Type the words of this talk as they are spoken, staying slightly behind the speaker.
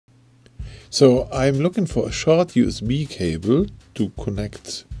So I'm looking for a short USB cable to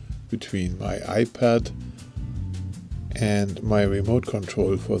connect between my iPad and my remote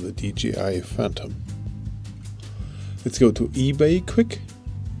control for the DJI Phantom. Let's go to eBay quick,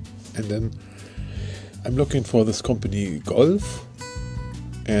 and then I'm looking for this company Golf,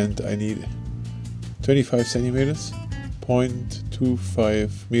 and I need 25 centimeters,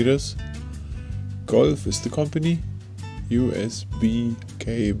 0.25 meters. Golf is the company. USB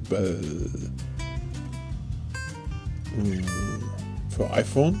cable for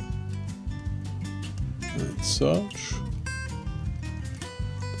iPhone. And search.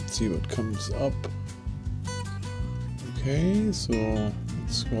 Let's see what comes up. Okay, so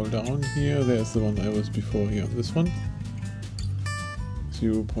let's scroll down here. There's the one I was before here on this one.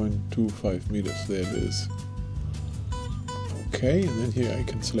 0.25 meters, there it is. Okay, and then here I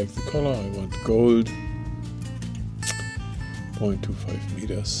can select the color. I want gold. 0.25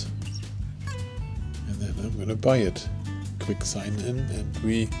 meters. And then I'm gonna buy it. Quick sign in and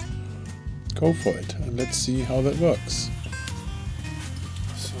we go for it. And let's see how that works.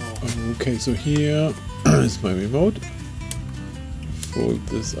 So, okay, so here is my remote. Fold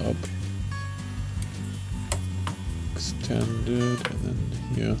this up. Extend it, and then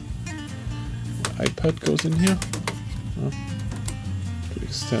here the iPad goes in here to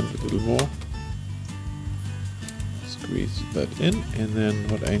extend a little more. Squeeze that in, and then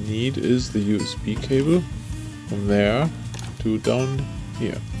what I need is the USB cable from there to down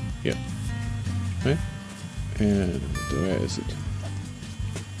here. Okay? And where is it?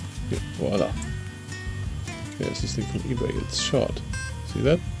 Here, voila. There's this thing from eBay. It's short. See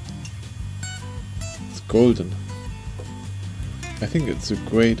that? It's golden. I think it's a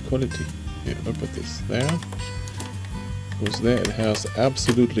great quality. Here, look at this. There. Goes there. It has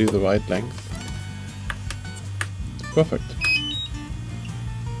absolutely the right length. Perfect.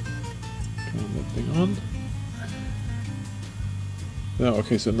 Turn that thing on. Now,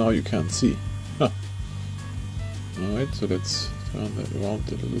 okay, so now you can't see. Huh. Alright, so let's turn that around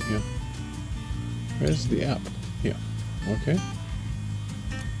a little here. Where's the app? Here. Okay.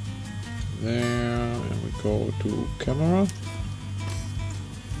 There, and we go to camera.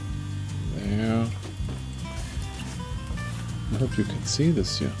 There. I hope you can see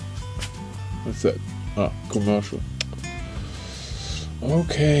this here. What's that? Ah, commercial.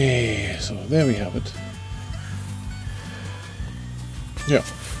 Okay, so there we have it. Yeah,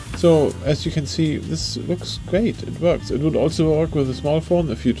 so as you can see, this looks great. It works. It would also work with a small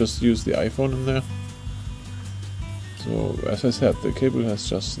phone if you just use the iPhone in there. So, as I said, the cable has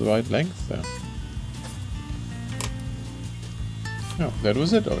just the right length there. Yeah, that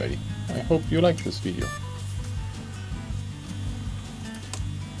was it already. I hope you liked this video.